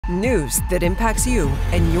News that impacts you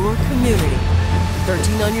and your community.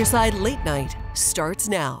 13 on Your Side Late Night starts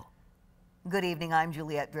now. Good evening, I'm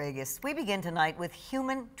Juliette Dragus. We begin tonight with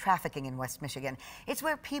human trafficking in West Michigan. It's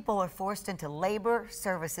where people are forced into labor,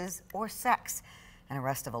 services, or sex. An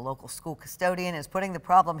arrest of a local school custodian is putting the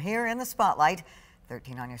problem here in the spotlight.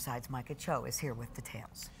 13 on Your Side's Micah Cho is here with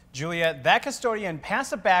details. Juliette, that custodian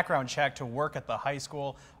passed a background check to work at the high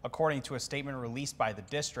school, according to a statement released by the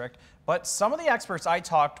district. But some of the experts I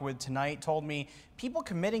talked with tonight told me people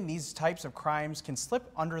committing these types of crimes can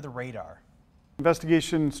slip under the radar.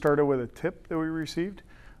 Investigation started with a tip that we received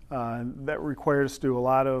that required us to do a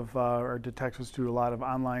lot of, our detectives do a lot of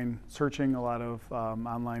online searching, a lot of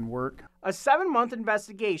online work. A 7-month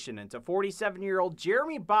investigation into 47-year-old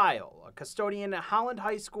Jeremy Bile, a custodian at Holland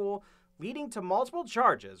High School, leading to multiple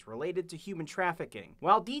charges related to human trafficking.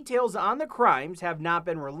 While details on the crimes have not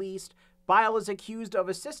been released, Bile is accused of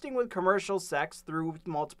assisting with commercial sex through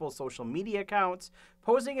multiple social media accounts,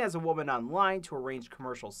 posing as a woman online to arrange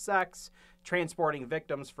commercial sex, transporting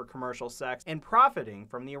victims for commercial sex, and profiting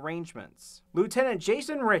from the arrangements. Lieutenant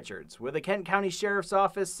Jason Richards with the Kent County Sheriff's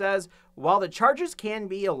Office says, while the charges can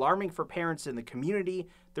be alarming for parents in the community,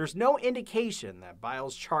 there's no indication that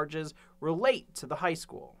Bile's charges relate to the high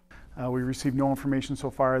school. We received no information so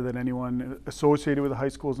far that anyone associated with the high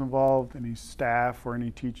school is involved, any staff or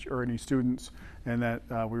any students, and that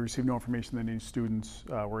we received no information that any students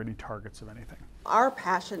were any targets of anything. Our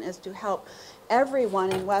passion is to help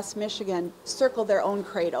everyone in West Michigan circle their own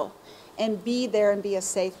cradle and be there and be a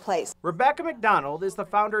safe place. Rebecca McDonald is the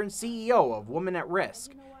founder and CEO of Women at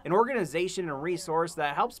Risk, an organization and resource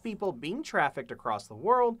that helps people being trafficked across the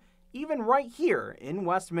world, even right here in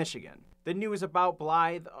West Michigan. The news about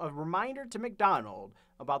Blythe, a reminder to McDonald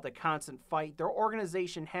about the constant fight their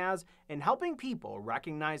organization has in helping people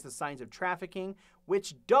recognize the signs of trafficking,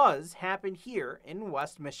 which does happen here in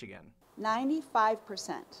West Michigan.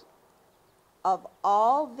 95% of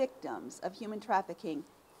all victims of human trafficking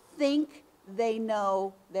think they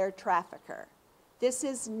know their trafficker. This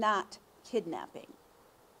is not kidnapping.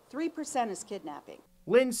 3% is kidnapping.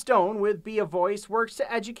 Lynn Stone with Be a Voice works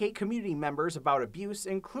to educate community members about abuse,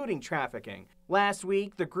 including trafficking. Last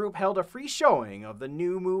week, the group held a free showing of the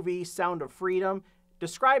new movie Sound of Freedom,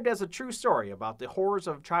 described as a true story about the horrors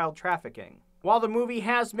of child trafficking. While the movie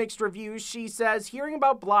has mixed reviews, she says hearing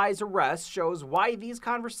about Blythe's arrest shows why these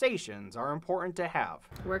conversations are important to have.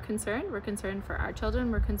 We're concerned. We're concerned for our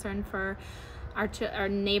children. We're concerned for our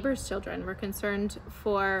neighbors' children. We're concerned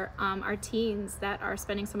for our teens that are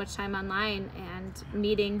spending so much time online and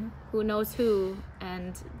meeting who knows who,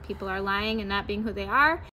 and people are lying and not being who they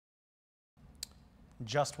are.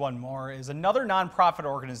 Just One More is another nonprofit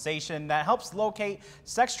organization that helps locate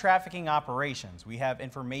sex trafficking operations. We have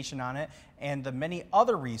information on it and the many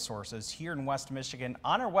other resources here in West Michigan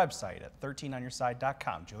on our website at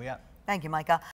 13onyourside.com. Juliette. Thank you, Micah.